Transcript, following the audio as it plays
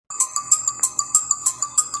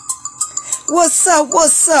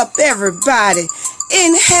What's up, everybody?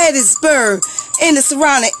 In Hattiesburg, in the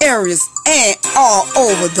surrounding areas, and all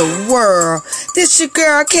over the world. This your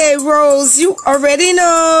girl, K Rose. You already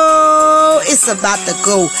know it's about to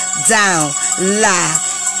go down live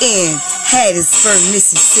in Hattiesburg,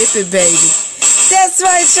 Mississippi, baby. That's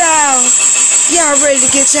right, y'all. Y'all ready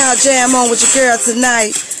to get y'all jam on with your girl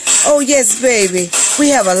tonight? Oh, yes, baby.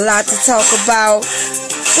 We have a lot to talk about.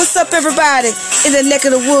 What's up, everybody? In the neck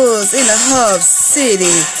of the woods, in the hub city.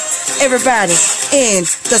 Everybody in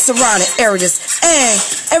the surrounding areas. And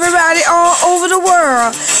everybody all over the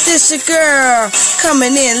world. This your girl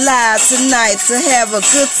coming in live tonight to have a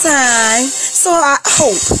good time. So I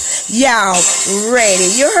hope y'all ready.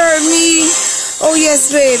 You heard me? Oh, yes,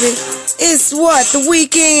 baby. It's what? The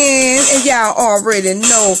weekend. And y'all already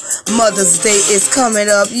know Mother's Day is coming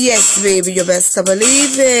up. Yes, baby. You best to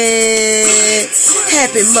believe it.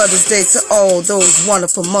 Happy Mother's Day to all those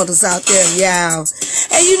wonderful mothers out there, y'all.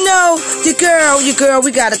 And you know, your girl,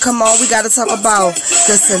 we gotta come on. We gotta talk about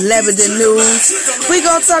the celebrity news. We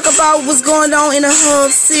gonna talk about what's going on in the hub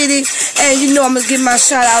city. And you know, I'm gonna give my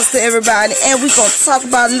shout outs to everybody. And we gonna talk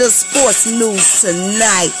about a little sports news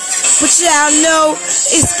tonight. But y'all know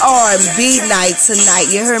it's R&B night tonight.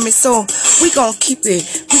 You heard me? So we gonna keep it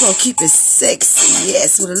sexy.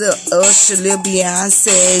 Yes, with a little Usher, little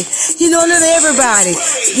Beyonce. You know, little everybody.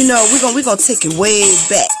 You know, we gonna take it way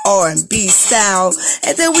back R&B style.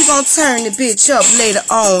 And then we gonna turn the bitch up later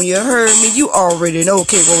on. You heard me? You already know.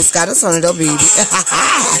 Okay, Rose gotta turn it up, baby.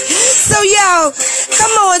 So y'all,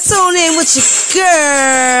 come on, tune in with your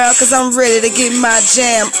girl, cause I'm ready to get my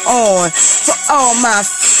jam on for all my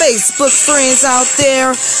Facebook friends out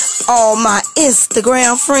there, all my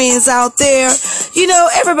Instagram friends out there. You know,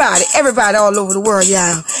 everybody all over the world,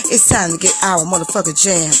 y'all. It's time to get our motherfucking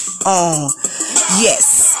jam on.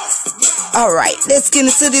 Yes. Alright, let's get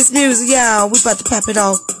into this music, y'all. We about to pop it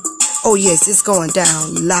off. Oh, yes, it's going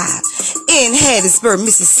down live in Hattiesburg,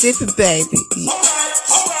 Mississippi, baby.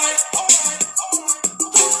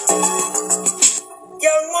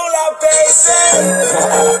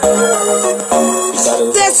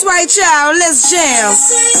 That's right, y'all. Let's jam.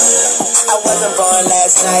 I wasn't born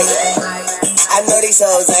last night. I know these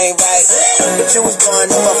hoes ain't right. But you was blowing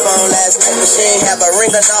up my phone last night. But she ain't have a ring,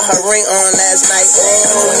 but not her ring on last night.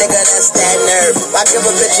 Ooh, nigga, that's that nerve. Why give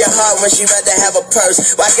a bitch your heart when she rather have a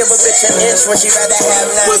purse? Why give a bitch an inch when she rather have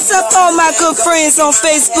none? What's up, all my good friends on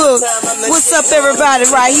Facebook? What's up, everybody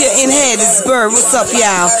right here in Hattiesburg? What's up,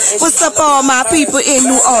 y'all? What's up, all my people in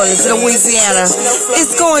New Orleans, Louisiana?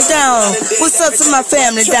 It's going down. What's up to my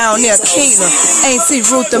family down there? Kena, Auntie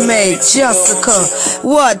Ruth May, Jessica,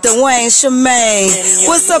 what? Dwayne, Shemaine.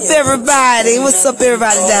 What's up, everybody? What's up,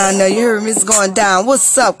 everybody down there? You heard me? It's going down.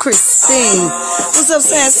 What's up, Christine? What's up,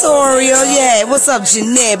 Sansorio? Yeah. What's up,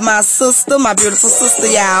 Jeanette, my sister, my beautiful sister,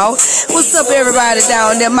 y'all? What's up, everybody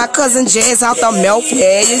down there? My cousin Jazz out the milk.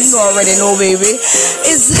 Yeah, you already know, baby.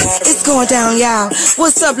 It's going down, y'all.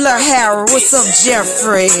 What's up, Lil Harold? What's up,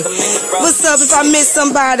 Jeffrey? What's up? If I miss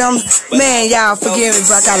somebody, man, y'all forgive me,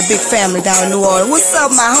 but I got a big family down in New Orleans. What's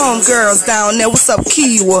up, my homegirls down there? What's up,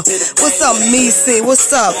 Kiwa? What's up, Missy?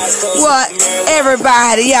 What's up? What?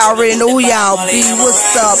 Everybody, y'all already know who y'all be.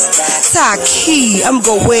 What's up, Taki? I'm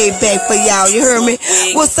gonna go way back for y'all. You heard me?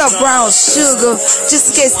 What's up, Brown Sugar?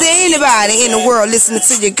 Just in case there anybody in the world listening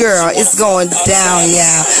to your girl, it's going down,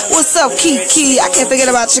 y'all. What's up, Kiki? I can't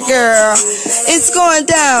forget about your girl. It's going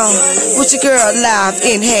down with your girl live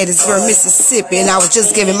in Hattiesburg, Mississippi, and I was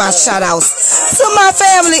just giving my shout outs to my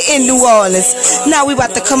family in New Orleans. Now we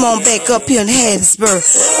about to come on back up here in Hattiesburg.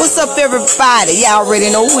 What's up, everybody? Y'all already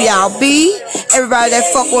know who y'all be. Everybody that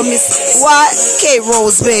fuck with Miss what? K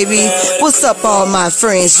Rose, baby. What's up, all my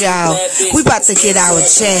friends, y'all? We about to get our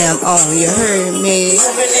jam on. You heard me?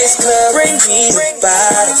 Bring me the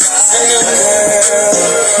bottles and the girl.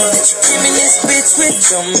 That you give me this bitch with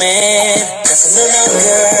your man. That's another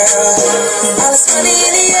girl. All this money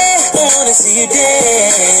in the air, I wanna see you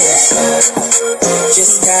dance.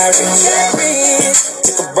 Just got rich.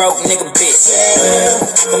 Took a broke nigga bitch.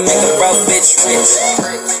 But make a broke bitch rich.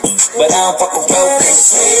 But I don't fuck a broke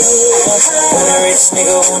bitch. When a rich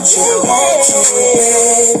nigga want you,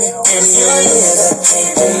 baby. And you nigga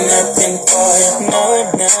can't do nothing for him. No,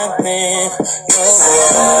 nothing. No,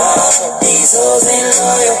 these hoes ain't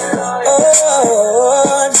loyal.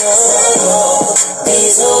 Oh, no.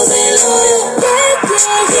 These hoes ain't loyal.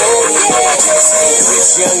 Yeah.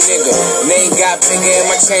 Young nigga, name got bigger and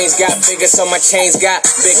my chains got bigger, so my chains got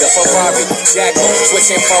bigger. Ferrari, Jacko,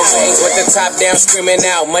 switching folks with the top down, screaming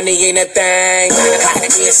out, money ain't a thing.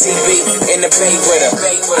 Me and CB in the bay with her.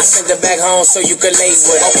 I sent her back home so you could lay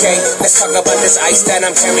with her. Okay, let's talk about this ice that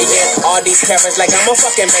I'm carrying. All these carrots like I'm a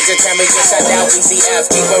fucking vegetarian. Shout out ECF,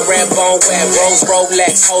 keep a red bone wet. Rose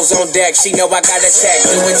Rolex, hoes on deck. She know I got a check.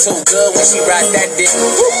 Do it too good when she ride that dick.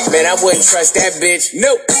 Man, I wouldn't trust that bitch.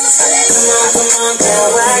 Nope. Come on, girl,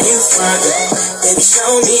 why you frontin'? Baby,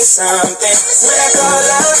 show me something. When I call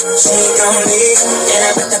her, she gon' leave. And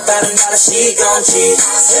I bet that $5 she gon' cheat.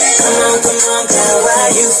 Come on, girl,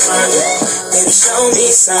 why you frontin'? Baby, show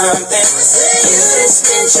me something. You just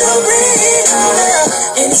spent your bread on her,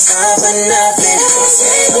 and it's all for nothing.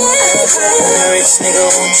 I'm a rich nigga,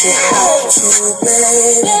 won't you help you,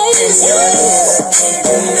 baby? And your nigga can't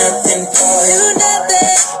do nothing for you,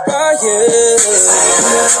 nothing for you.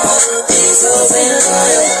 These hoes ain't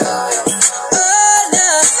loyal. Oh no,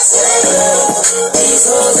 these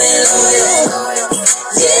hoes ain't loyal.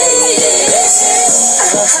 Yeah.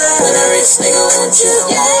 When a rich nigga want you,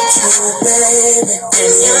 baby,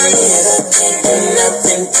 and your nigga can't do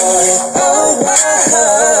nothing for you. Oh wow,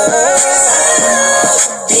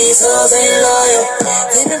 these hoes ain't loyal.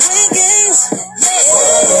 They been playing games. Yeah,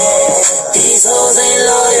 these hoes ain't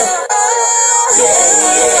loyal.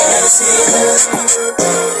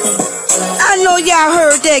 I know y'all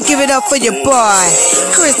heard that. Give it up for your boy,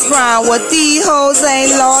 Chris Brown. What these hoes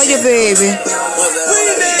ain't loyal, baby.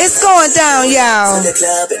 It's going down, y'all.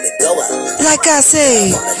 Like I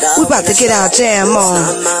say, we about to get our jam on.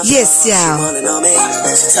 Yes, y'all.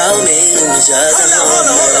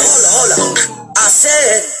 I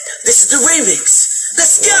said, this is the remix.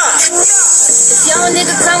 Let's go. This young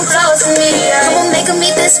nigga come close to me. I'ma make him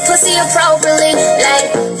eat this pussy appropriately.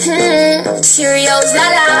 Like, Cheerios, la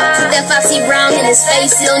la. Keep that Foxy Brown in his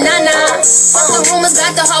face, still nah nah. All the rumors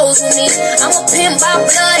got the hoes with me. I'm a pimp by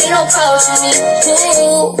blood, ain't no coach with me.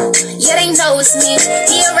 Ooh, yeah, they know it's me.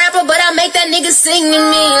 He a rapper, but I make that nigga sing to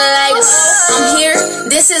me. Like, I'm here,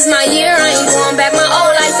 this is my year. I ain't going back, my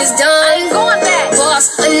old life is done. I ain't going back. Boss,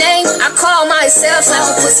 a name, I call myself. Like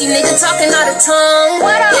a pussy nigga talking out of tongue.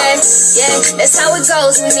 Yeah, that's how it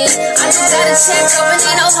goes with me. I just got a check up and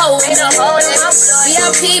ain't no hoe.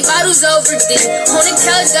 VIP bottles over deep. On the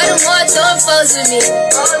couch, got them all throwing foes with me.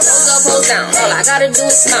 Pose up, pose down. All I gotta do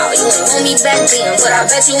is smile. You ain't want me back then, but I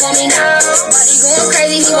bet you want me now. Body going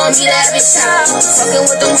crazy, he want me that bitch child. Fucking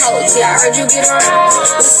with them hoes, yeah, I heard you get around.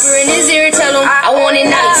 Whisper in his ear, tell him I want it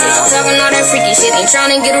nice. Talking all that freaky shit, ain't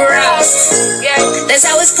trying to get aroused. Yeah, that's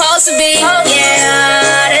how it's supposed to be.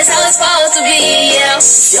 Yeah, that's how it's supposed to be. Yeah.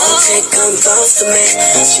 Young chick come close to me.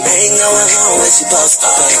 She ain't going home when she supposed to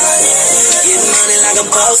pay. Getting money like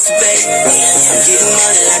I'm supposed to pay. I'm getting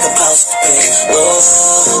money like I'm supposed to pay.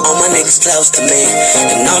 Oh, all my niggas close to me.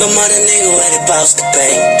 And all the money nigga where they supposed to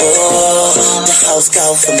pay. Oh, the hoes go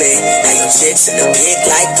for me. Now your chicks in the pig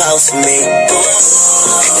like close to me. Oh,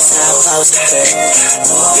 that's how I'm supposed to pay.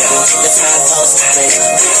 Yeah, that's how I'm supposed to pay.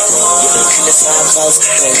 Yeah, that's how I'm supposed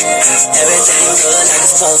to pay. Everything good like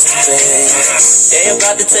it's supposed to be. They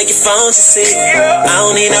about to take your phone to see. I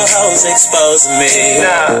don't need no hoes exposing me.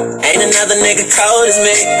 Ain't another nigga cold as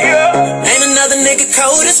me. Ain't another nigga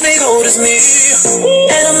cold as me, cold as me.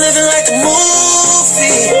 And I'm living like a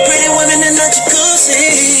movie. Pretty women in a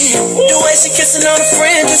jacuzzi. The way she kissing on a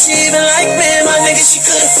friend, does she even like me? My nigga, she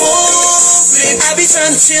could've fooled me. I be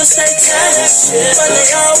trying to chill, stay tight, but they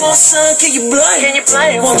all want some. Can you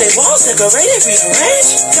play? Want they walls decorated,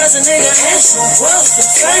 rearranged? Cause a nigga handsome, wealth,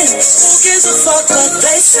 and famous. Who gives a fuck what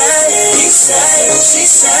they say? He say, she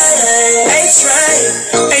say,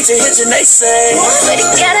 ain't you hitching, they say. But you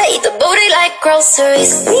gotta eat the booty like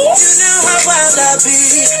groceries. You know how wild I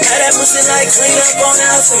be. Had that pussy like clean up on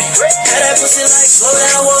outfit. Had that pussy like slow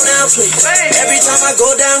down, won't now please. Every time I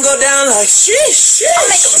go down like sheesh. I'll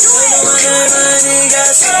make them do it.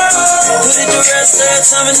 Put it to rest every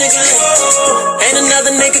time a nigga leave. Ain't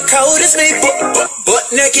another nigga cold as me. Butt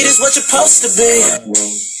naked is what you're supposed to be.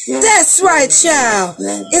 That's right, child.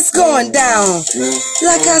 It's going down.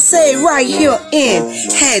 Like I say, right here in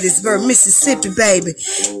Hattiesburg, Mississippi, baby.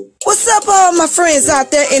 What's up, all my friends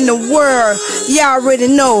out there in the world? Y'all already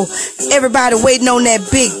know everybody waiting on that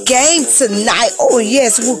big game tonight. Oh,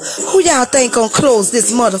 yes. Who y'all think gonna close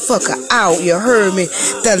this motherfucker out? You heard me.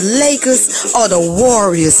 The Lakers or the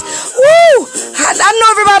Warriors? Woo! I know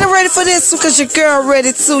everybody ready for this because your girl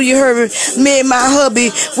ready too. You heard me. Me and my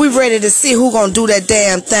hubby, we ready to see who gonna do that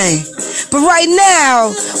damn thing. But right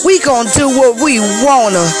now, we gonna do what we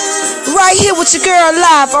wanna. Right here with your girl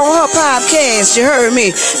live on her podcast. You heard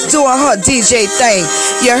me doing her DJ thing.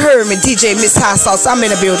 You heard me, DJ Miss Hot Sauce. I'm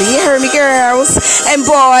in the building. You heard me, girls and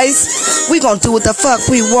boys. We gonna do what the fuck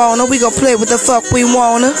we wanna. We gonna play what the fuck we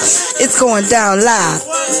wanna. It's going down live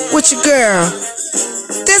with your girl.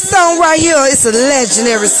 This song right here is a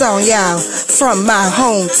legendary song, y'all, from my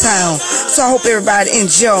hometown. So I hope everybody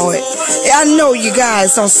enjoy it. I know you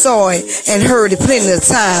guys done saw it and heard it plenty of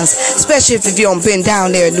times, especially if you don't been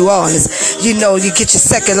down there in New Orleans. You know you get your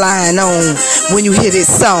second line on when you hear this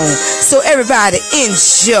song. So everybody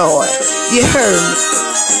enjoy. You heard me.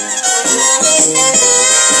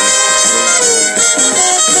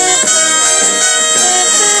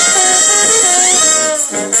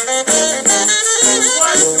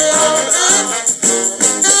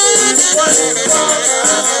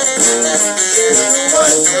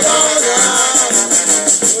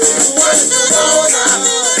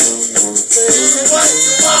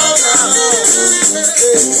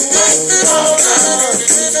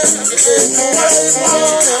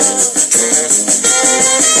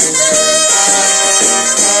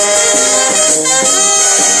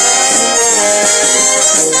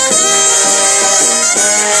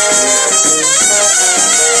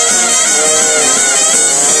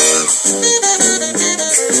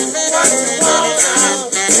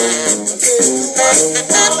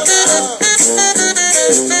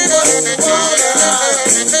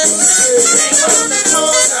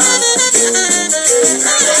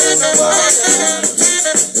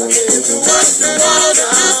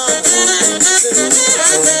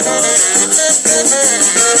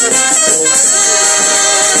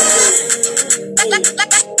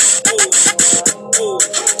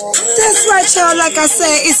 That's right, y'all. Like I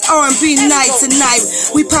said, it's R&B night tonight.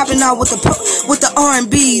 We popping out with the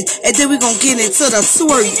R&B, and then we gonna get into the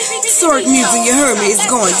twerk music. You heard me? It's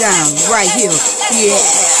going down right here. Yeah.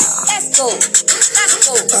 Let's go.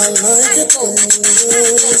 I like it when you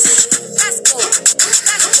lose.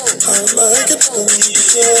 I like it when you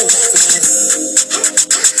dance.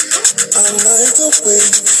 I like the way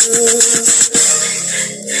you choose.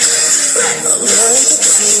 I like it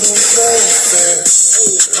when you don't play fair.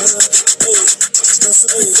 That's a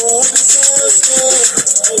before disaster.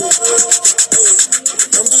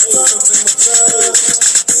 I'm just trying to take my time.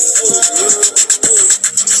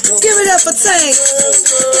 Give it up for Tank.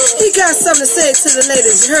 He got something to say to the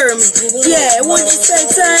ladies. You heard me? Yeah, what did you say,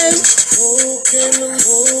 Tank? Who can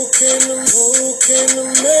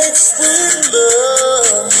make sweet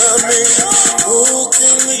love? I mean, who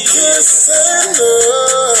can kiss and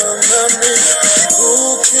love? I mean,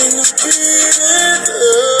 who can beat it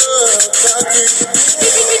up?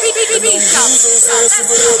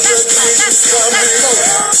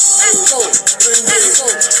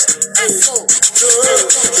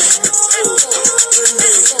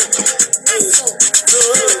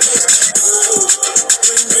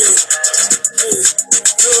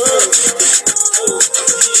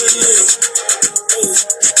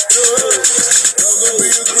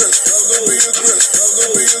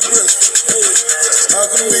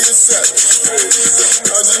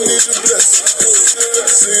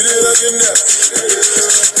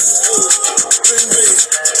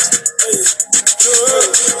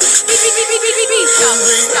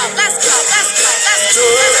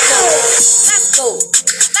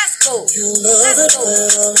 You love it when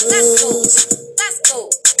I lose.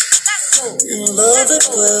 You love it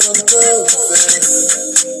when I'm dancing.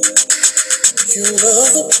 You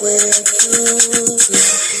love the way I choose it.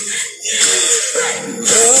 You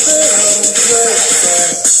love it how I'm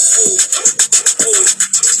dressed.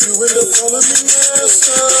 You end up calling me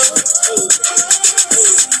master.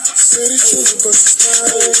 City children versus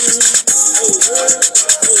mine.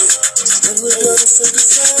 And we're gonna say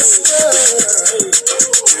disaster.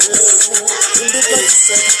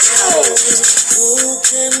 Who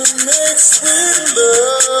can make sweet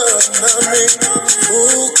love? I mean, who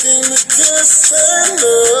can kiss and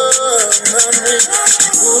love? I mean,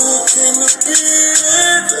 who can beat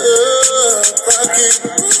it up? I can't.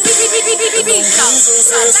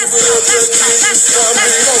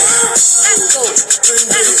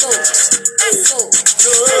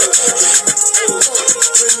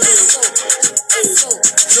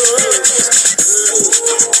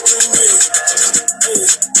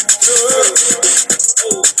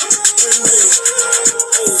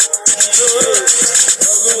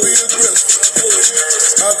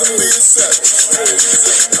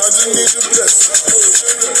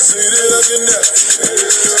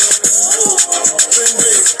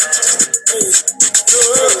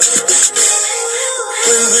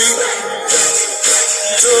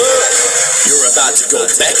 about to go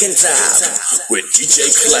back in time with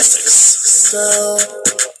DJ Classics.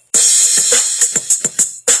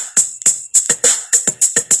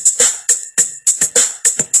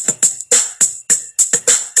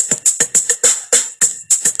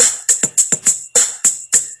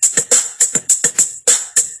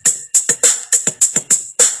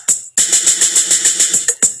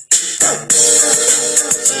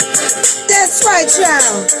 That's right,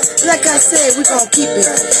 y'all. Like I said, we're gonna keep it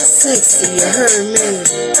sexy, you heard me?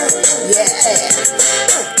 Yeah.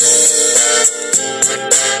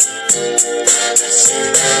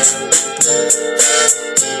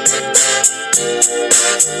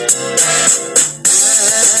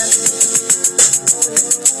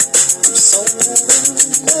 I'm so in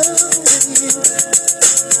love with you.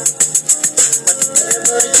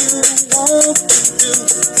 Whatever you want to do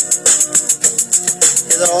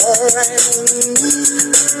is alright with me.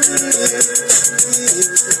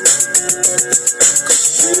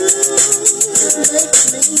 You make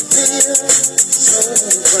me feel so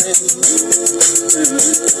brand new.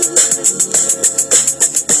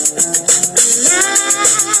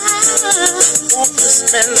 I want to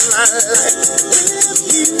spend my life with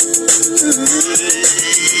you.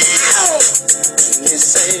 You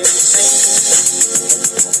say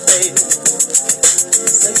baby,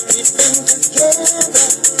 since we've been together,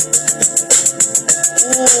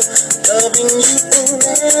 loving you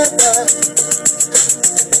forever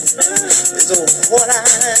is what I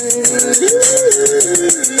need.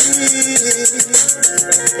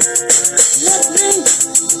 Let me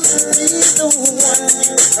be the one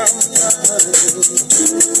you come running to.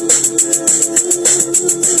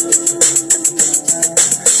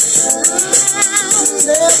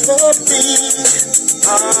 I'll never be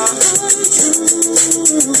untrue.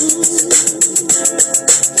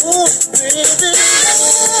 Oh, baby,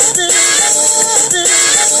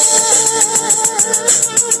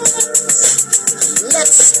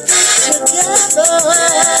 let's stay together,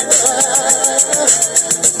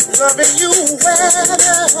 loving you well.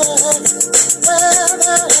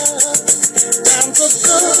 Times are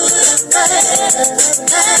good, bad,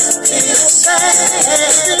 feel sad.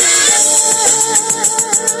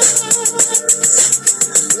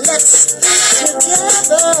 Let's stay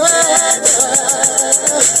together,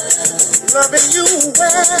 loving you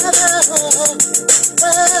well.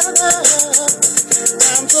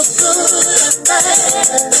 Times are good, bad,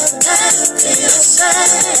 feel sad.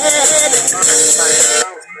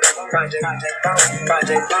 Project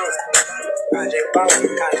Bones. I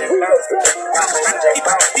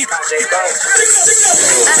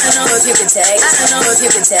don't know if you can take it. I don't know if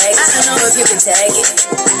you can take it.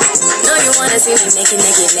 No, you wanna see me naked.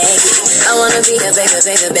 I wanna be a baby.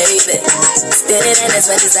 Spinning in his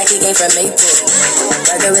red just like he came from Maple.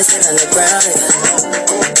 Burger is sitting on the ground.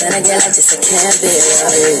 Tryna get like this, I can't be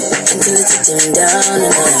until it's sitting down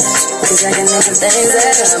and out. Cause I can know some things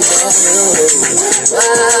that I'm gon' do.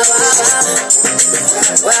 Wow.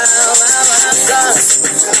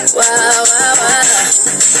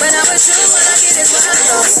 When I'm with you, all I get is wild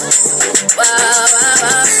thoughts. Wow.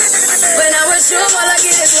 When I'm with you, all I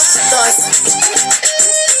get is wild thoughts.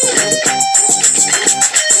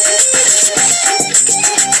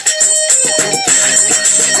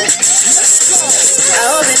 I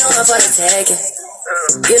hope you know I'm for the taking.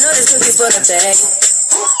 You know this cookie's for the bag.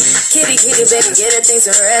 Kitty, baby, get her things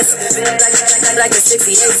to rest. Like a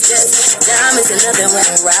 68 Jets. Diamonds are nothing when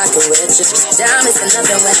I'm rocking with you. Diamonds are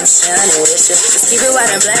nothing when I'm shining with you. Just keep it white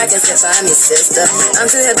and black as if I'm your sister. I'm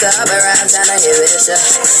too hip to hop around trying to hit with you.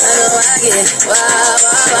 I know I get wow.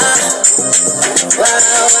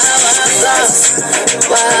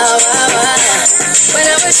 When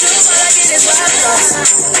I'm with you, all I get is wild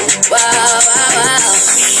thoughts. Wow.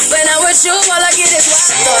 When I'm with you, all I get is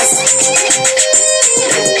wild thoughts.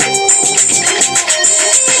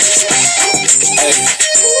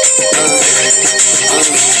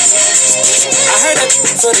 I heard that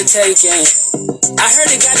for the taking. I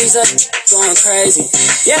heard it got these up going crazy.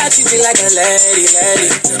 Yeah, I treat you like a lady.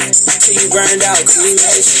 Till you burned out,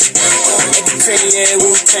 cremation. At the crib, yeah,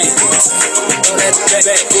 Wu-Tang. Throw that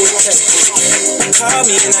back, Wu-Tang. Call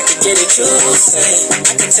me and I can get it, you say.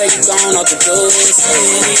 I can tell you gone off the doors.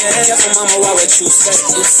 Yeah, careful, mama, why what you say?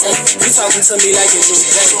 You talking to me like you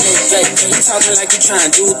day. You talking like you trying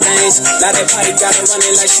to do things. Now that pipe got her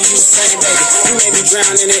running like she Usain, baby. You made me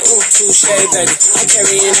drown in it, ooh, touche, baby. I'm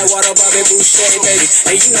carrying that water, Bobby Boucher, baby.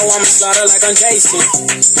 And you know I'm a slaughter like I'm Jason.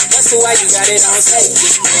 That's why you got it on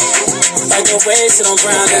safety. Like the way sit on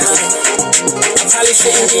ground and I probably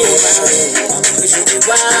shouldn't be around. We should be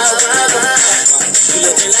wild. You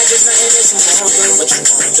looking like there's nothing that What you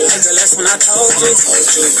wanna do? Girl, that's when I told you.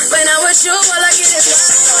 When I'm with you, all I get is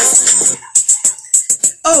love.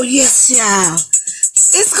 Oh, yes, y'all.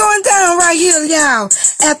 It's going down right here, y'all.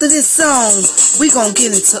 After this song, we gonna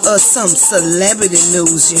get into some celebrity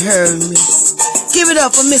news, you heard me? Give it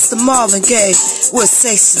up for Mr. Marvin Gaye with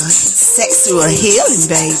sexual healing,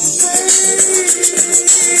 baby.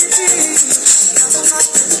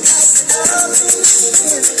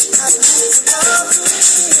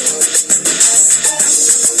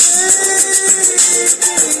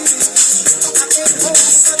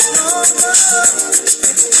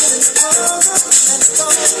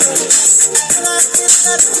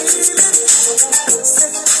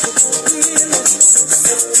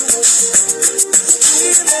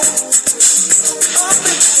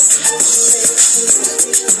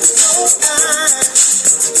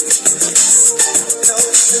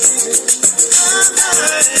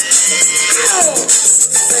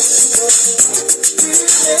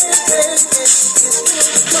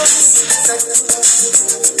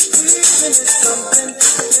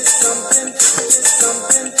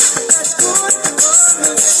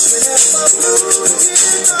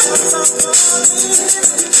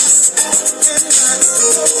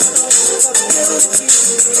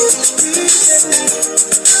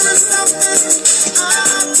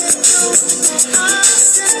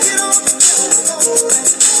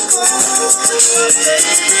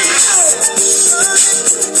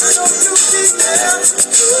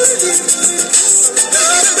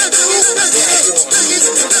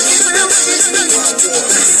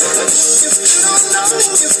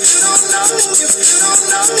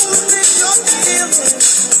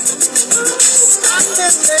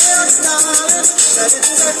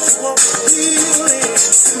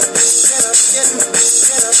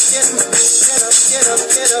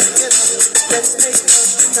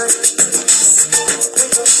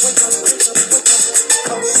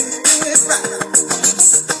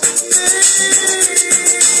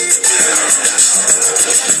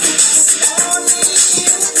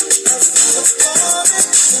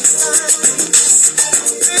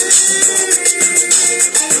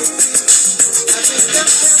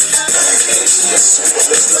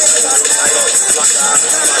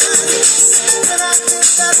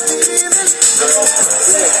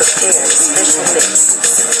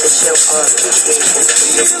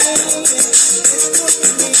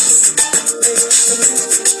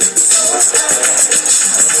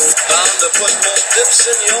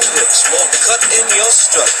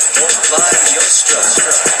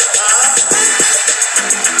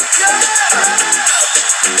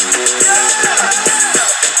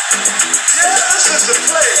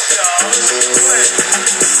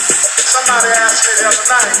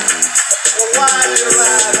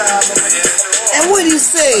 And what do you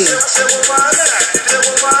say?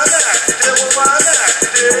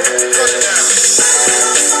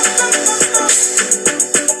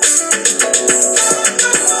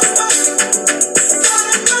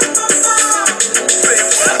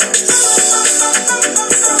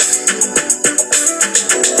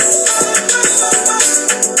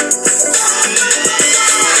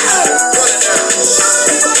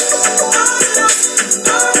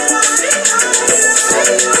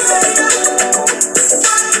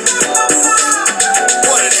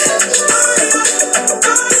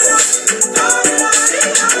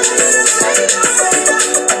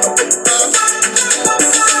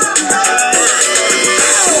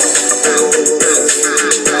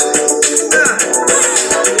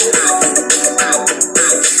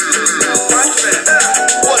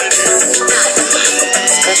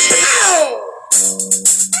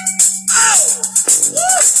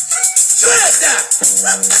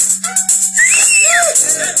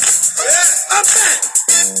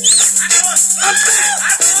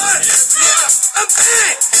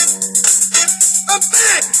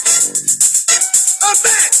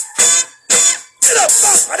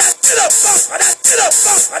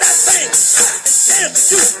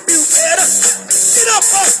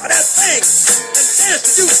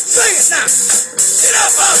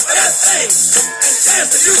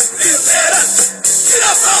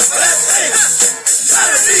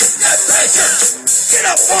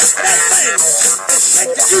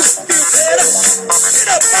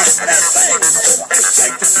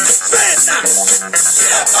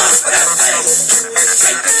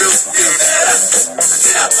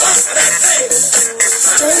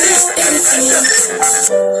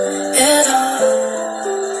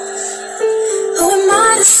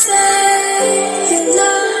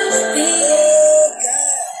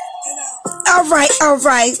 All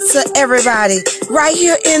right, to everybody, right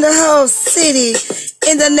here in the whole city,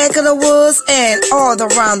 in the neck of the woods and all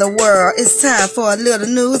around the world. It's time for a little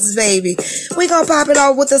news, baby. We gonna pop it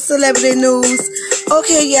off with the celebrity news.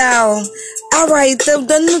 Okay, y'all. All right,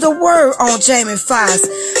 the word on Jamie Foxx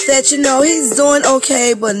that he's doing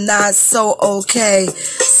okay, but not so okay.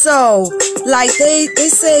 So, like they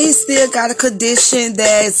say he still got a condition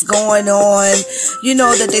that's going on,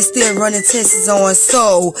 that they still running tests on.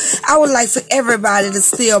 So, I would like for everybody to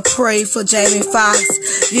still pray for Jamie Foxx,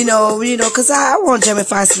 cause I want Jamie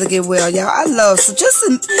Foxx to get well, y'all. I love, so just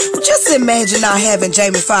imagine not having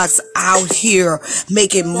Jamie Foxx out here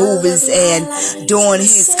making movies and doing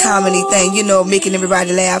his comedy thing, making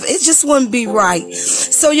everybody laugh. It just wouldn't be right.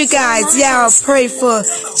 So you guys, y'all pray for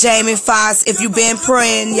Jamie Foxx. If you've been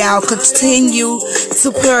praying, y'all continue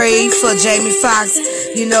to pray for Jamie Foxx,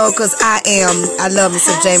 cause I love me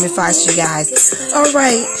some Jamie Foxx, you guys. All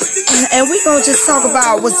right. And we're going to just talk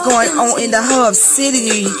about what's going on in the Hub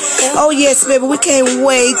City. Oh yes, baby, we can't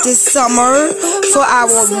wait this summer for our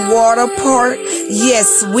water park.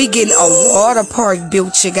 Yes, we getting a water park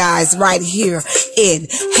built, you guys, right here in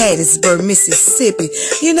Hattiesburg, Mississippi.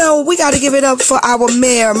 We got to give it up for our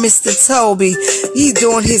mayor, Mr. Toby. He's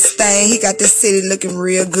doing his thing. He got this city looking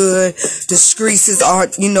real good. The streets are,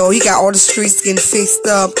 he got all the streets getting fixed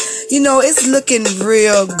up. It's looking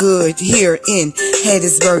real good here in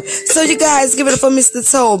Hattiesburg. So you guys, give it up for Mr.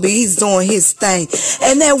 Toby. He's doing his thing.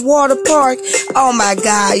 And that water park, oh my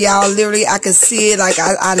God, y'all, literally, I can see it. Like,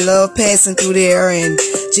 I love passing through there and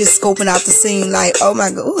just scoping out the scene like, oh my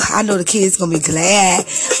God, ooh, I know the kids gonna be glad.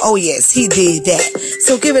 Oh yes, he did that.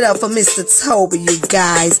 So give it up for Mr. Toby, you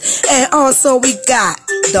guys. And also we got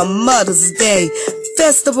the Mother's Day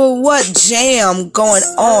Festival, what jam going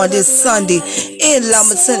on this Sunday in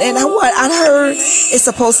Lumberton. And I heard it's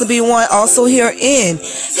supposed to be one also here in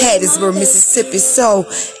Hattiesburg, Mississippi. So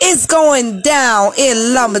it's going down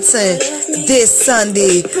in Lumberton this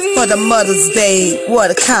Sunday for the Mother's Day. What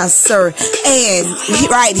a concert. And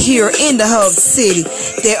right here in the Hub City,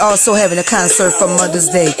 they're also having a concert for Mother's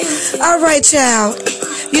Day. All right, y'all.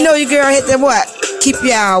 Your girl hit that what? Keep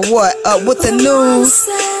y'all up with the news.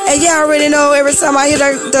 And y'all already know every time I hear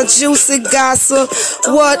the juicy gossip,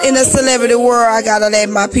 what in the celebrity world, I gotta let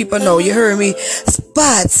my people know. You heard me?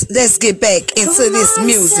 But let's get back into this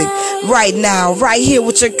music right now, right here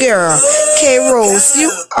with your girl, K Rose.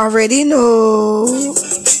 You already know.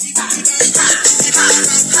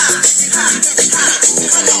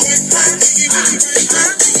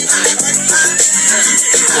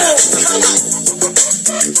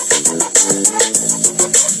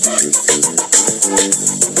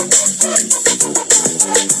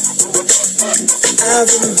 I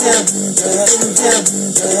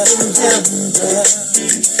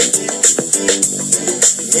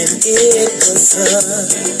and it was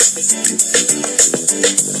us.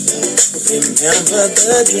 Remember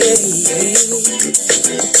the day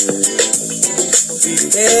we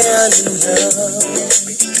fell in love.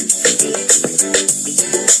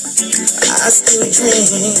 I still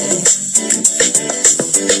dream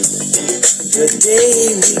the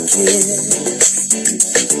day we kissed.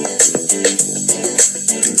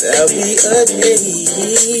 There'll be a day.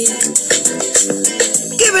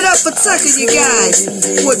 Give it up for Tucker, you guys.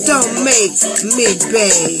 What don't make me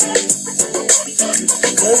beg.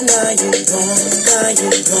 Cause now you're gone, now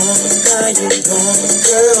you're gone, now you're gone.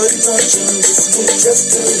 Girl, don't you miss me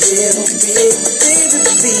just a little bit? Baby,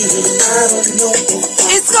 please, I don't know if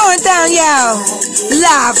it's going down, y'all.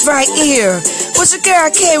 Live right here. With your girl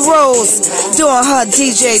K Rose doing her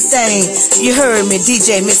DJ thing. You heard me,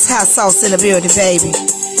 DJ Miss Hot Sauce in the building, baby.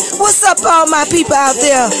 What's up, all my people out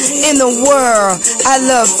there in the world? I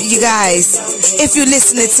love you guys. If you're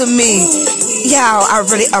listening to me, y'all, I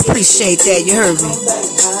really appreciate that. You heard me?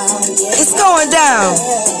 It's going down.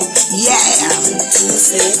 Yeah.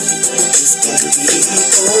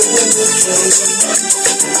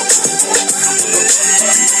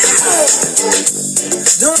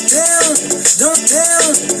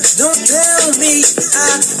 Don't tell me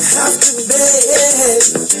I have to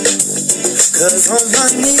beg. Cause on my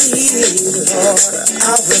knees, Lord,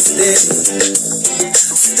 I was there,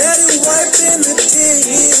 steady wiping the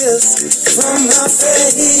tears from my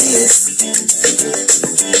face.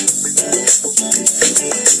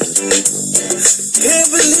 Can't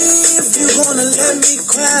believe you're gonna let me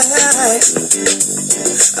cry.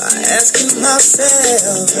 Asking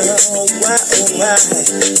myself, oh why?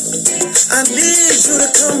 I need you to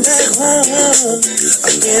come back home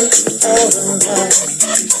again all alone.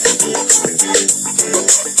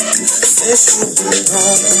 Since you've been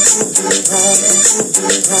gone,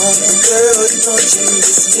 girl, don't you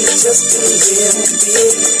miss me just a little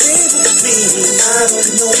bit? Baby, I don't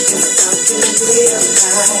know if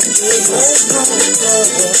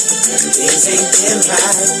Things ain't been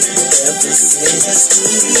right ever since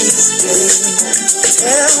these days.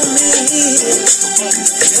 Tell me,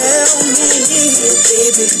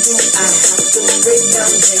 baby, do I have to break down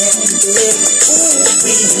and beg? Ooh,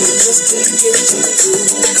 we just to get you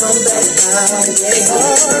to come back now, yeah.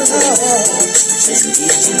 Just need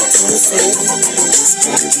you to say this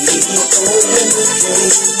can be okay.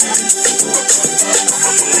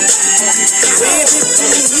 Baby,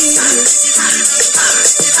 please.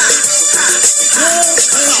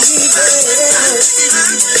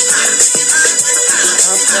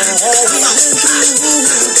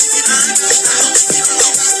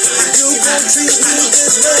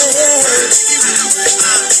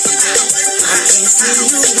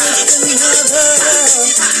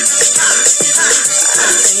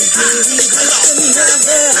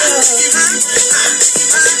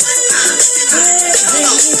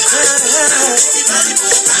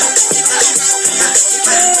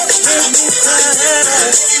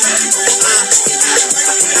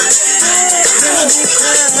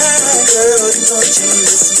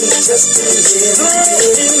 Just a little bit.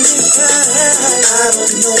 I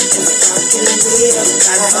don't know if I can live.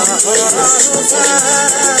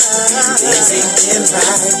 Things ain't been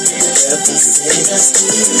right ever since these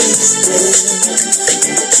days.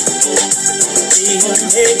 You're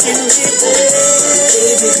making me bad.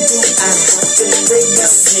 Baby, do I have to break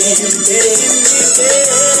up and making me bad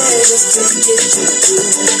just to get you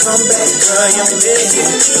to come back? Girl, you're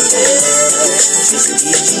making me bad. Just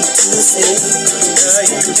need you to say, girl,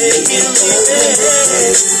 you're making me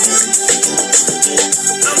bad.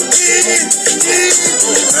 I'm getting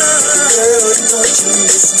girl, don't you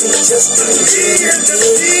miss me just a little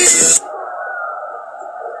bit?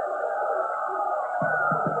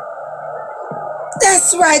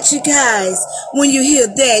 That's right, you guys. When you hear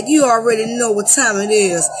that, you already know what time it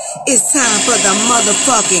is. It's time for the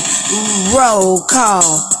motherfucking roll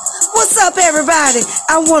call. What's up, everybody?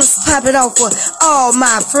 I want to pop it off for all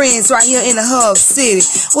my friends right here in the Hub City.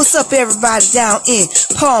 What's up, everybody down in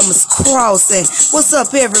Palmer's Crossing? What's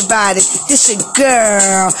up, everybody? This your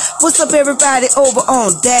girl. What's up, everybody over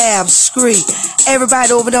on Dab Street?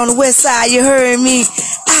 Everybody over there on the west side, you heard me?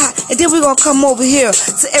 And then we're going to come over here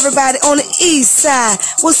to everybody on the east side.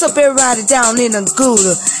 What's up, everybody down in the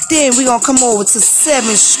Gouda? Then we're going to come over to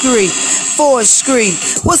 7th Street, 4th Street.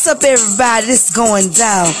 What's up, everybody? This is going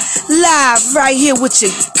down live right here with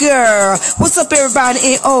your girl. What's up, everybody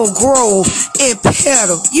in Oak Grove, in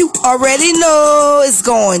Petal? You already know it's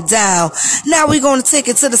going down. Now we're going to take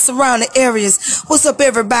it to the surrounding areas. What's up,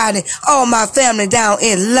 everybody? All my family down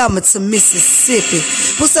in Lumberton, Mississippi.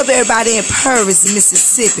 What's up, everybody in Purvis,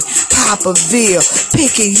 Mississippi? Poplarville,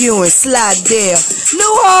 Picayune, Slidell,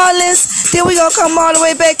 New Orleans. Then we gonna come all the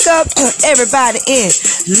way back up. Everybody in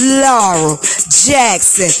Laurel,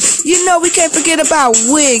 Jackson. You know we can't forget about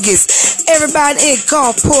Wiggins. Everybody in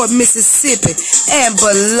Gulfport, Mississippi, and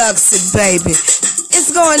Biloxi, baby.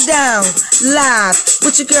 It's going down live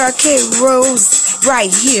with your girl K Rose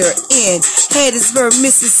right here in Hattiesburg,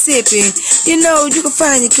 Mississippi. You know you can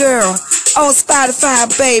find your girl on Spotify,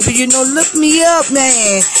 baby. You know, look me up,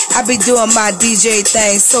 man. I be doing my DJ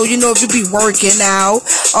thing. So, you know, if you be working out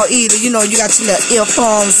or either, you know, you got your little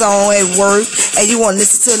earphones on at work and you want to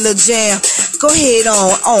listen to a little jam, go ahead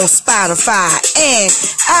on Spotify and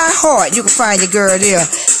iHeart. You can find your girl there.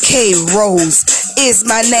 K Rose is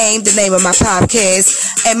my name, the name of my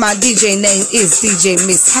podcast, and my DJ name is DJ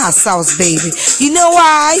Miss Hot Sauce, baby. You know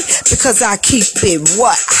why? Because I keep it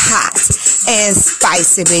what? Hot and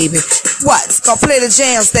spicy, baby. What? Gonna play the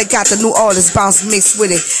jams that got the New Orleans bounce mixed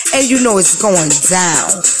with it, and you know it's going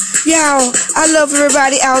down. Y'all, I love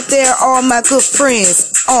everybody out there, all my good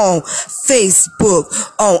friends on Facebook,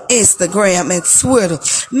 on Instagram, and Twitter.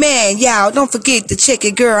 Man, y'all, don't forget to check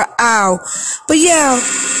your girl out. But y'all,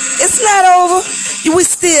 it's not over. We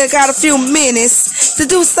still got a few minutes to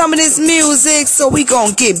do some of this music, so we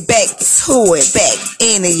gonna get back to it, back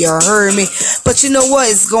in it, you heard me? But you know what?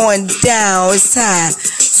 It's going down. It's time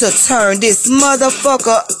to turn this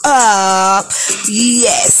motherfucker up.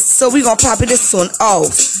 Yes. So we gonna pop this one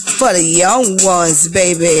off for the young ones,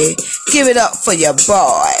 baby. Give it up for your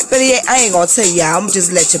boy. But yeah, I ain't gonna tell y'all. I'm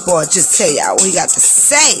just let your boy just tell y'all what he got to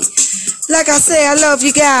say. Like I say, I love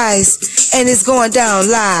you guys. And it's going down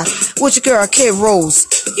live with your girl K Rose.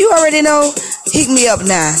 You already know. Hit me up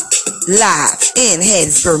now. Live in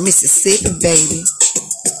Hattiesburg, Mississippi, baby.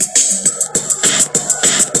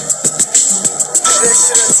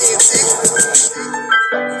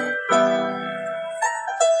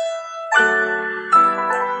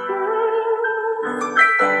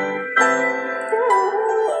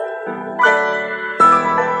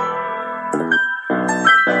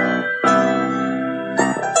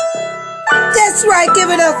 That's right, give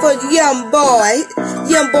it up for Young Boy.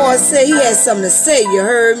 Young Boy said he had something to say, you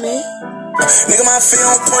heard me? Nigga, my feel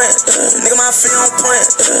on point. Nigga, my feel on point.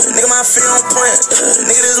 Nigga, my feel on point.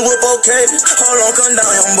 Nigga, this whip okay. Hold on, come down,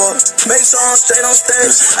 young boy. Make sure I'm straight on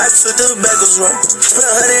stage. I took the backers run. Spent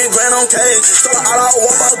 100 grand on cake. Stole all out,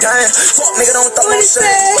 one more game. Fuck, nigga, don't throw no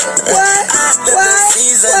shade. What? Let the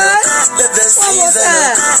season up. Let the season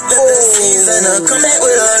up. Let the season up. Come back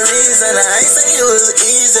with a reason. I ain't say it was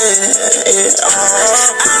easy.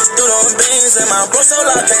 I do them beans and my bro so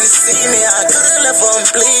loud can't see me. I could've left him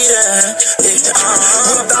bleeding.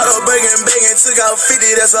 Whipped out a burger bacon, took out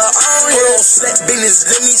 50, that's all on. Hold on, slack business,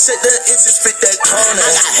 let me check the inches, fit that corner.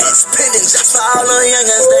 I got hats pending just for all the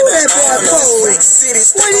youngins, they back on us. Brick City,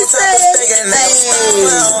 stick on top of steak and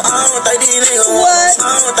nails. I don't think these niggas want us.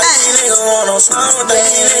 I don't think these niggas want us. I don't think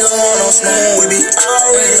these niggas want us. We be all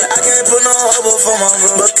with it. I can't put no hope for my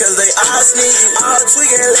bro, because they all sneaky. All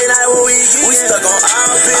tweaking late night when we get. We stuck on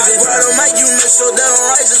our business. I grab the mic, you make sure that I'm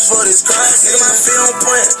righteous for this crime. Nigga, my feel on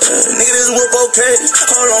point. Nigga, this whip okay.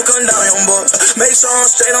 Hold on, come down, young boy. Make sure I'm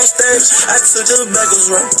straight on stage. I took the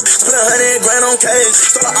backers run. Spent 100 grand on cake.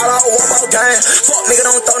 Stole all out, one more game. Fuck, nigga,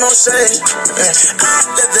 don't throw no shade. I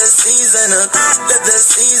let the season up. Let the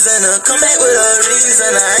season up. Come back with a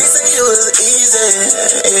reason. I ain't say it was easy.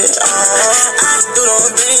 I do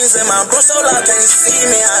them beans and my bro so loud can't see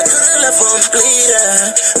me. I could've left him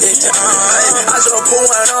bleeding. I just pull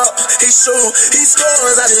one up. He shoot, he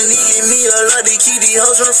scores. I just needed me a lot to keep the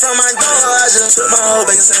hoes from my door. I just took my whole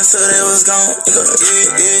bank until they was gone.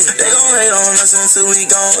 Yeah. They gon' hate on us until we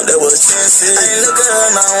gone. That was chances. I ain't look at her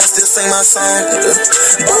now, I'm still sing my song.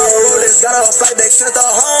 Borrow rollers, got her a flight back, sent her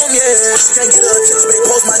home, yeah. She can't get her attention, babe,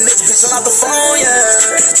 post my next bitch, turn out the phone,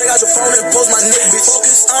 yeah. Take out your phone and post my next bitch,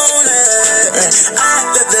 focus on it.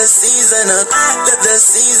 I let the season up, let the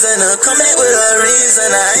season up. Come back with a reason,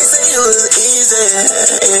 I ain't say it was easy.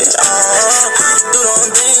 I do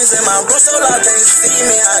them things and my bro so loud can't see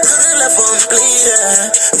me. I could've left him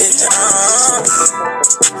bleeding.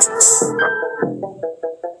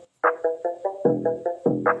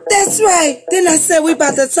 That's right. Then I said we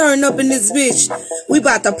about to turn up in this bitch. We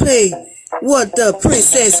about to play What the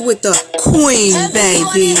Princess with the Queen,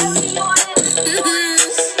 baby.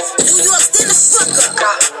 New York still a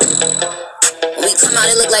fucker. When we come out,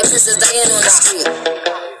 it look like Princess Diana on the street.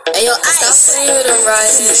 Hey yo, stop playing with them,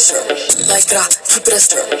 right? Like keep it a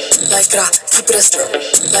strip. Like keep it a strip.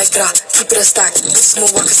 Like keep it a stack. Bitch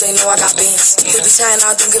move on 'cause they know I got bands. They be trying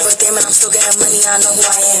out, don't give a damn, and I'm still getting money. I know who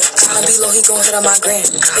I am. Tryna be low, he gon' hit on my gram.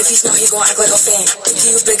 If he smart, he gon' act like a fan. If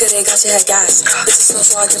he was bigger, they got your head guys. Bitches slow,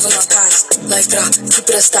 so I give him a pass. Like keep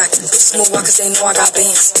it a stack. Bitch move on 'cause they know I got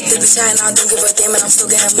bands. They be trying out, don't give a damn, and I'm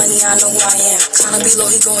still getting money. I know who I am. Tryna be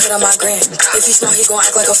low, he gon' hit on my gram. If he smart, he gon'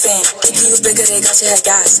 act like a fan. If he was bigger, they got your head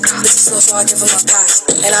guys. Bitches slow, so I give him a pass.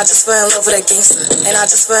 And I just fell in love with a gangster. And I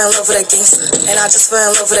just fell in love with a gangster. And I just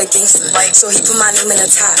fell in love with a gangster. So he put my name in the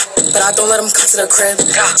top. But I don't let him come to the crib.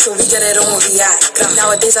 So we get it on where we at.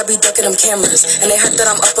 Nowadays I be ducking them cameras. And they heard that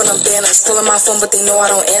I'm up on them banners. Pulling my phone, but they know I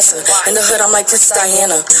don't answer. In the hood, I'm like Princess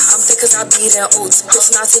Diana. I'm thick 'cause I be eating oats.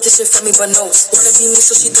 Bitch not taking shit from me, but notes. Wanna be me,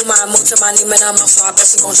 so she do my emotes. To my name in her mouth, so I bet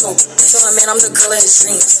she gon' choke. Tell her, man, I'm the girl of his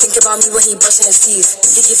dreams. Think about me when he brushing his teeth.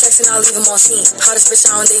 He keep texting, I'll leave him on scene. Hottest bitch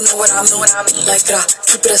out, they know what I mean. Like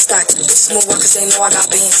keep it a stack. Bitches move on 'cause they know I got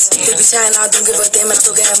bands. They be trying out, don't give a damn, and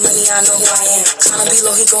still getting money. I know who I am. Tryna be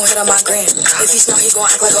low, he gon' hit on my gram. If he smart, he gon'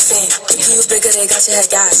 act like a fan. If he was bigger, they got your head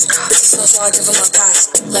guys. Bitches slow, so I give him a pass.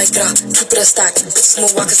 Like keep it a stack. Bitches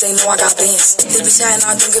move on 'cause they know I got bands. They be trying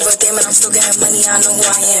out, don't give a damn, and I'm still getting money. I know who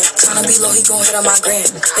I am. Tryna be low, he gon' hit on my gram.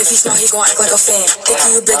 If he smart, he gon' act like a fan. If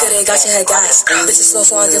he was bigger, they got your head guys. Bitches slow,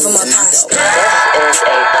 so I give him a pass.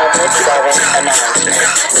 This is a public service announcement.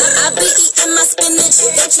 I be eating my spinach.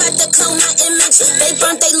 They tried to clone my image. They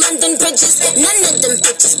burnt they London bridges. None of them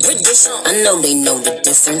bitches British. I know they know the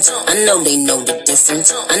difference. I know they know the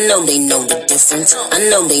difference. I know they know the difference. I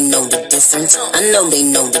know they know the difference. I know they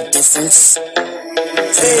know the difference.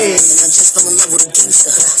 Hey. And I just fell in love with a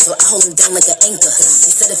gangster, so I hold him down like an anchor.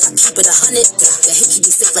 He said if I keep it 100, that he keep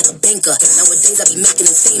me safe like a banker. Nowadays I be making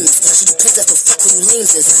him famous. She be princess, so fuck who you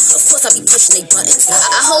lames is. Of course I be pushing they buttons.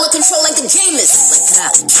 I hold the control like the game is. Like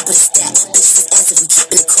that, keep it a stat. Bitches is acid, we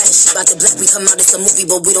keeping it crash. She bout the black, we come out, it's a movie,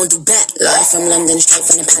 but we don't do back. Live from London, straight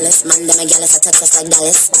from the palace. Man, them my gallus, I text us like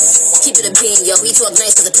Dallas. keep it a bean, yo. He talk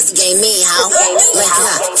nice cause the pussy game mean, how?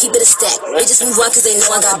 Like, keep it a stack. Bitches move on cause they know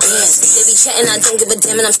I got bands. They be chatting, I don't give a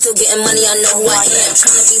damn, and I'm still getting money, I know who I am.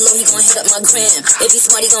 Tryna be low, he gon' hit up my gram. If he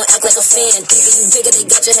smart, he gon' act like a fan. Thinking you bigger, they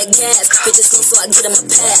got your head gas. Bitches slow, so I get him a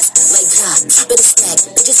pass. Like, keep it a stack.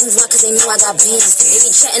 Bitches move on cause they know I got bands. They be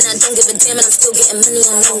chatting, I don't give a damn, and I'm still getting money, I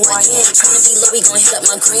know who I am. Tryna be low, he gon' hit up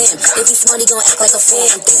my gram. If he smart, he gon' act like a fan.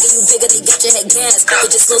 Thinking you bigger, they got your head gas.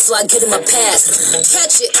 Bitches slow, so I get him a pass.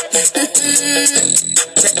 Catch it. Check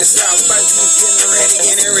this out, first we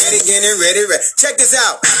getting ready. Check this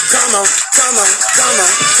out. Come on. Getting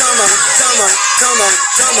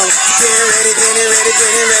ready.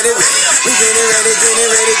 We getting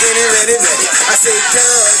ready. I say,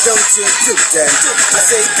 girl, don't you do that. I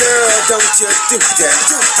say, girl, don't you do that. I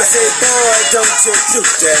say, boy, don't you do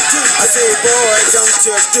that. I say, boy, don't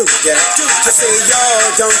you do that. I say,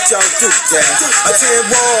 y'all, don't y'all do that. I say,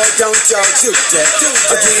 boy, don't y'all do that.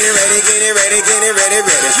 Getting ready.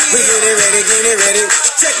 We getting ready.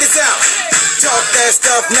 Check this out. Talk that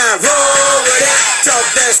stuff now, roll with it. Talk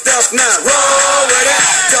that stuff now, roll with it.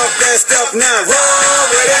 Talk that stuff now, roll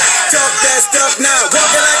with it. Talk that stuff now,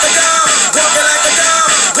 walking like a dog, walking like a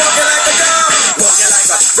dog, walking like a dog, walking like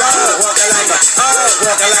a dog, walking like a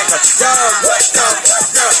walking like a dog,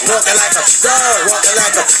 walking like a dog, walking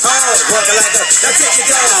like a walking like a. Now take your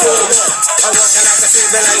dog for a walk. Walking like a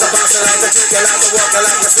silver, like a bouncer, like a tricky, like a walker,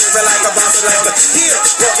 like a silver, like a bouncer, like a here.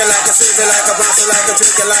 Walking like a silver, like a bouncer, like a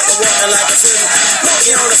tricky, like a walker, like a silver.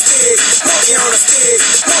 Monkey on a stick, monkey on a stick,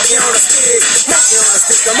 monkey on a stick, monkey on a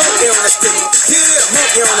stick, a monkey on a stick. Yeah,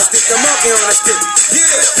 monkey on a stick, a monkey on a stick.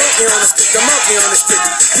 Yeah, monkey on a stick, a monkey on a stick.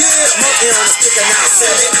 Yeah, monkey on a stick, and now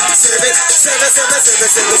serve it. Yeah, serve it. I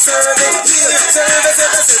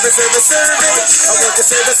want to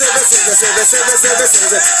serve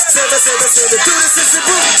it. Do the sissy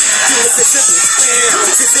boo, do the sissy boo,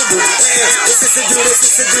 sissy boo, sissy do the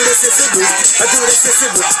sissy boo. I do the sissy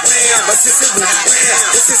boo, my sissy boo,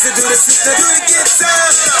 the sissy do the sissy. Do the get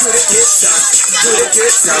some, do the get some, do the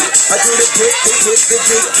get some. I do the get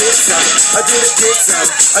some. I do the get some,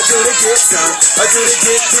 I do the get some. I do the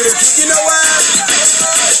get. You know why?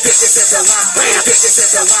 Bitches at the rock, bam. Bitches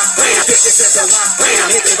at the rock, bam. Bitches at the rock, bam.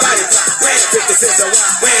 Hit the body pop, bam. Bitches at the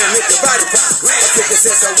rock, bam. Hit the body pop, bam. Bitches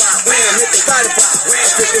at the rock, bam. Hit the body pop, bam.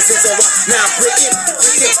 Bitches at the rock. Now break it.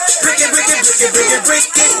 Yeah, break it. Yeah, break it.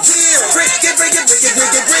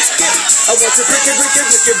 I want to break it. Do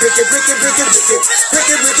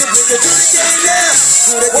the game now.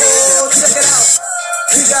 Whoa, check it out.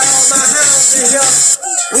 We got all my hounds in here.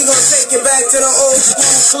 We gonna take it back to the old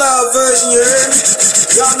school club version, you heard me?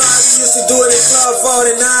 Y'all know how we used to do it in Club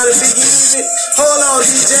 49 and Big Easy. Hold on,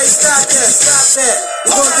 DJ, stop that.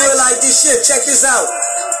 We gonna do it like this shit. Check this out.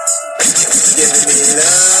 Giving me love.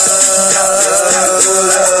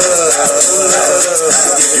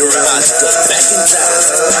 You're about to go back in time.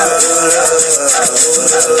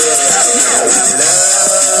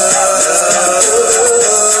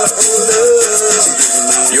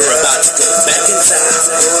 You're about to go back in time.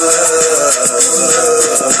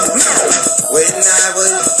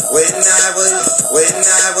 When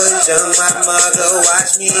I was young, my mother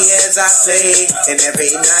watched me as I played, and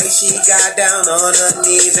every night she got down on her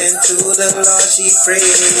knees and to the Lord she prayed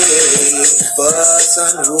for a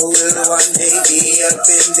son who will one day be up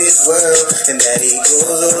in this world, and that he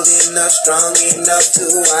grows old enough, strong enough to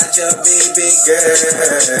watch a baby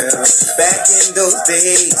girl. Back in those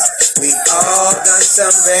days, we all done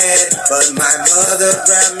some bad, but my mother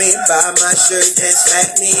grabbed me by my shirt and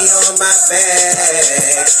smacked me on my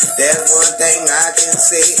back. There's one thing I can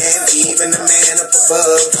say, and even the man up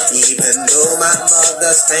above, even though my mother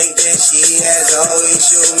stank, and she has always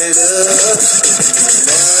shown me love.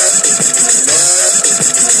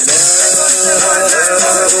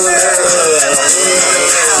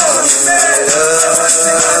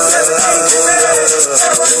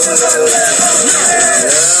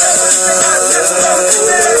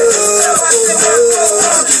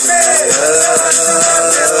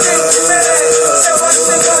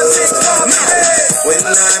 When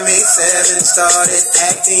I made 7, started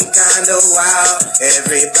acting kinda wild.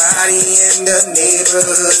 Everybody in the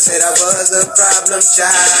neighborhood said I was a problem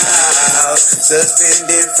child.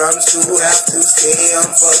 Suspended from school, have to stay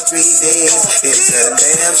on for 3 days. It's a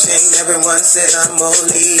damn shame, everyone said I'm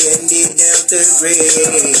only in the damn 3rd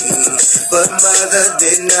grade. But mother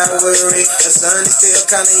did not worry, her son is still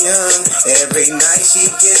kinda young. Every night she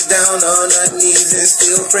gets down on her knees and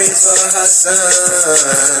still prays for her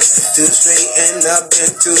son to straighten up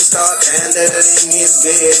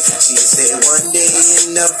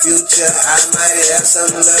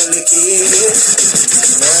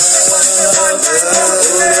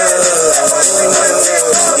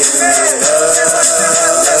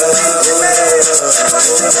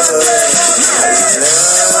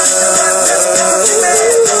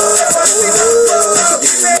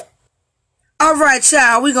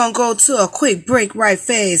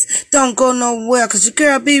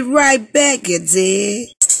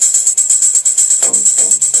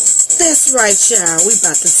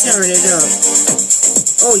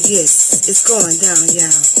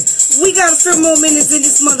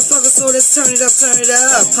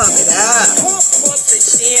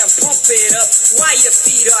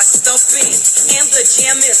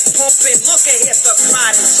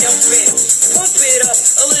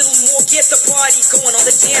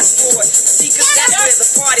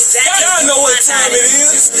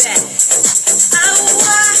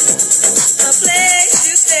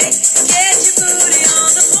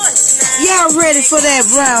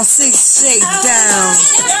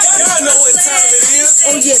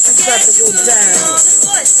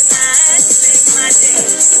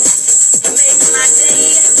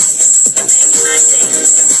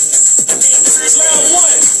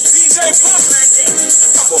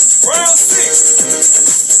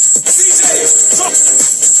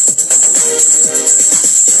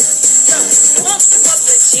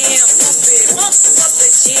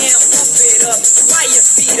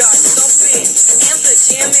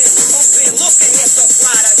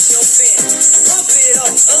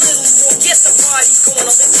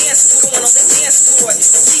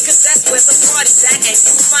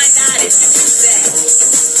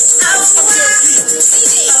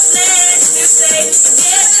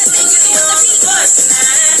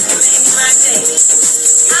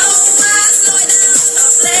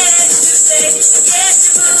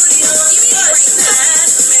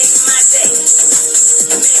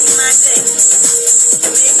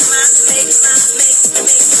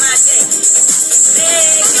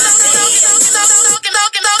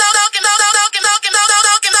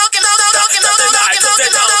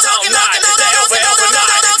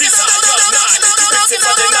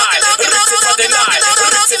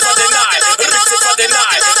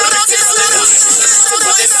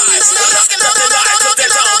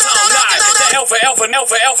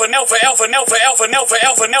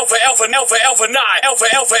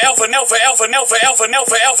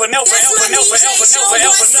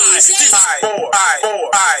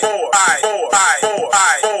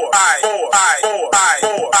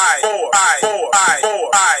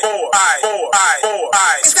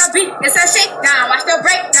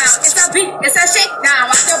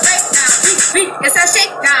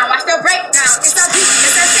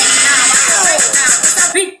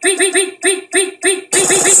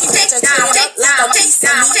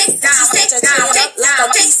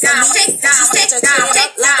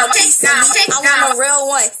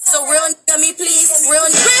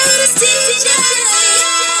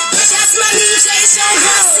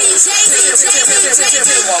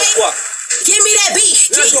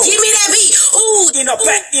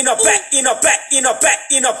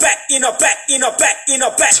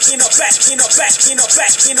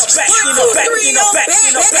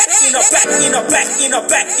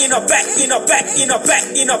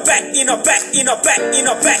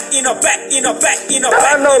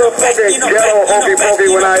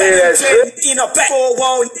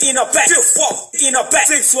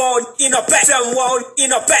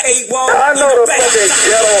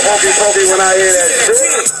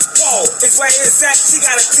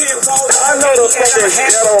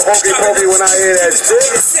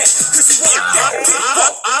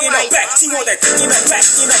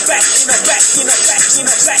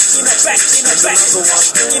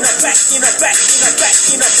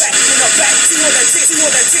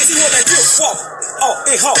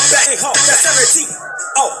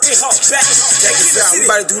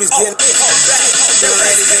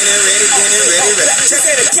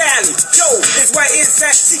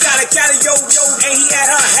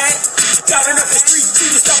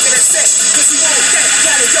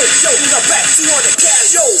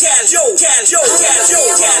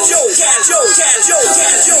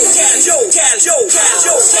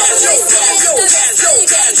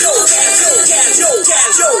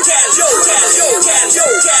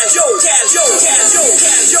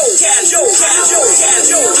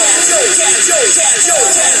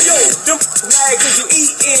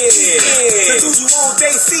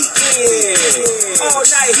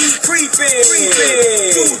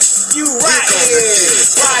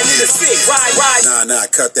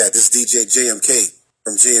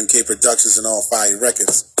from G&K Productions and All Fire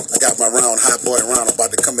Records. I got my round, Hot Boy Round, about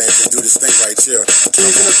to come at you and do this thing right here.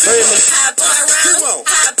 Kings Entertainment. Hot boy round. Come on.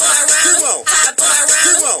 Hot boy round. Come on. Hot boy round.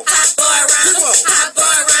 Come on. Hot boy round. Come on. Hot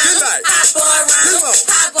boy round. Good night. Hot boy round. Come on.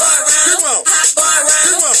 Hot boy round. Come on. Hot boy round.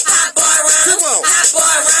 Come on. Hot boy round. Come on. Hot boy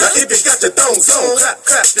round. Now if you got your thongs on, clap,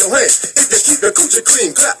 clap your hands. If you keep your coochie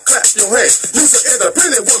clean, clap, clap your hands. You's an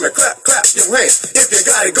independent woman, clap, clap your hands. If you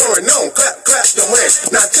got it going on, clap, clap your hands.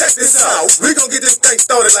 Now check this out. We gon' get this thing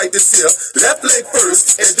started like this here. Left leg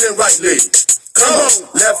first and then right leg. Come on.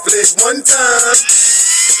 Left leg one time.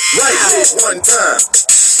 Right leg one time.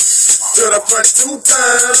 To the front 2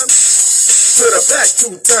 times. To the back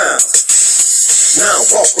 2 times. Now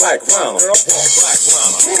walk like Ronald. Walk like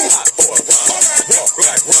Ronald. Hot boy Ronald. Walk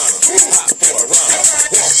like Ronald. Hot boy Ronald.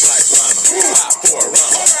 Walk like Ronald. Hot boy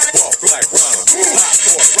Ronald. Walk like Ronald. Hot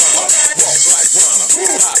boy Ronald. Walk like Ronald.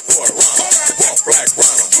 Hot boy Ronald. Walk like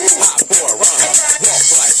Ronald. Hot boy Ronald. Walk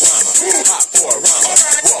like Ronald. Hot boy Ronald.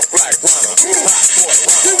 Walk like Ronald. Hot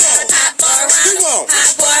boy Ronald. Hot boy round. Come on.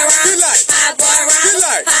 Hot boy round. Good night. Hot boy round. Good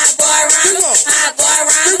night. Hot boy round. Come on. Hot boy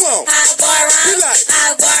round. Come on. Hot boy round. Good night.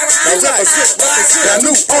 Hot boy round. Now represent. Now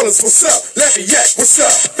New Orleans, what's up? Lafayette, what's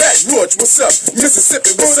up? Baton Rouge, what's up? Mississippi,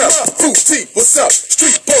 what's up? Fruit Teeth, what's up?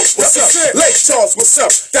 Street Boat, what's up? Lake Charles, what's up?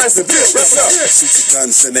 Jacksonville, what's up? Shoot your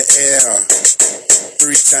guns in the air,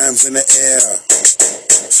 3 times in the air.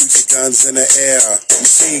 Shoot your guns in the air,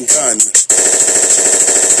 machine gun.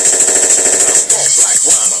 Walk like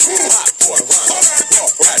Ronald, hot boy Ronald.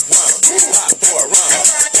 Walk like Ronald, hot boy Ronald.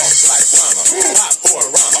 Walk like Ronald, hot boy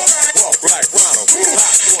Ronald. Walk like Ronald,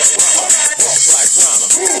 hot boy Ronald. Walk like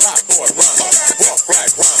Ronald, hot boy Ronald. Walk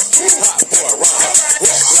like Ronald, hot boy Ronald.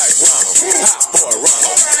 Walk like Ronald, hot boy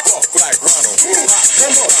Ronald. Walk like Ronald, hot.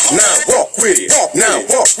 Come on, now walk with it. Now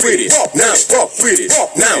walk with it. Now walk with it.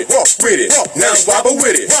 Now walk with it. Now wobble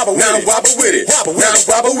with it. Now wobble with it. Now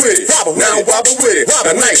wobble with it. Now wobble with it.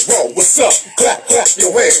 The night walk, what's up? Clap, clap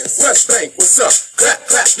your hands. West Bank, what's up? Clap,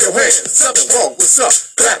 clap your hands. Southern Walk, what's up?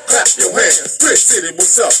 Clap, clap your hands. Bridge City,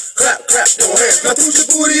 what's up? Clap, clap your hands. Now toot your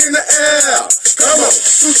booty in the air. Come on,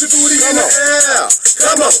 toot your booty in the air.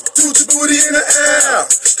 Come on, toot your booty in the air.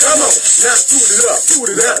 Come on, now toot it up, toot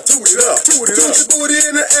it up, toot it up, toot it up. Toot your booty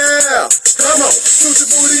in the air. Come on, toot your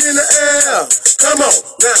booty in the air. Come on,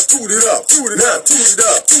 now toot it up, toot it up, toot it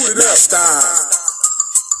up, toot it up. Style.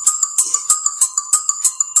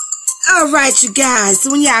 Alright, you guys,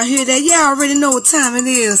 when y'all hear that, y'all already know what time it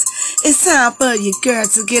is. It's time for you girl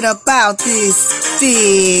to get up out this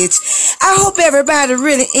bitch. I hope everybody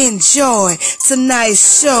really enjoyed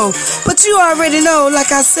tonight's show. But you already know,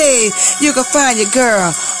 like I said, you can find your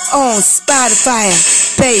girl on Spotify,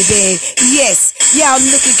 baby. Yes, y'all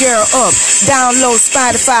look your girl up. Download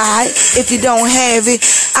Spotify if you don't have it.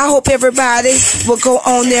 I hope everybody will go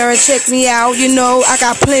on there and check me out. You know, I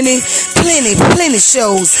got plenty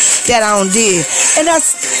shows that I did. And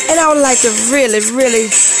I would like to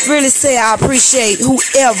really say I appreciate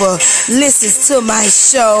whoever listens to my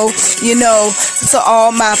show. You know, to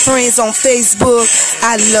all my friends on Facebook,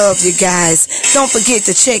 I love you guys. Don't forget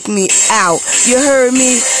to check me out. You heard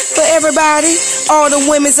me? For everybody, all the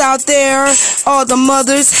women's out there, all the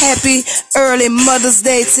mothers, happy early Mother's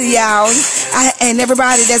Day to y'all. And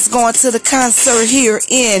everybody that's going to the concert here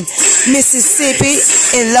in Mississippi,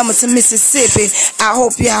 in Lumberton, Mississippi, I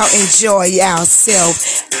hope y'all enjoy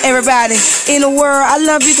yourself. Everybody in the world, I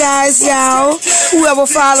love you guys, y'all. Whoever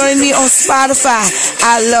following me on Spotify,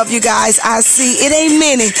 I love you guys. I see it ain't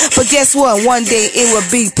many, but guess what? One day it will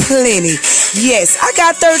be plenty. Yes, I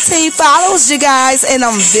got 13 followers, you guys, and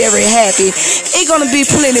I'm very happy. It's gonna be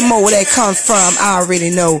plenty more that come from. I already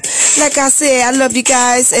know. Like I said, I love you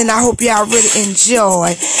guys, and I hope y'all really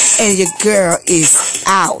enjoy. And your girl is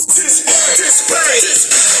out.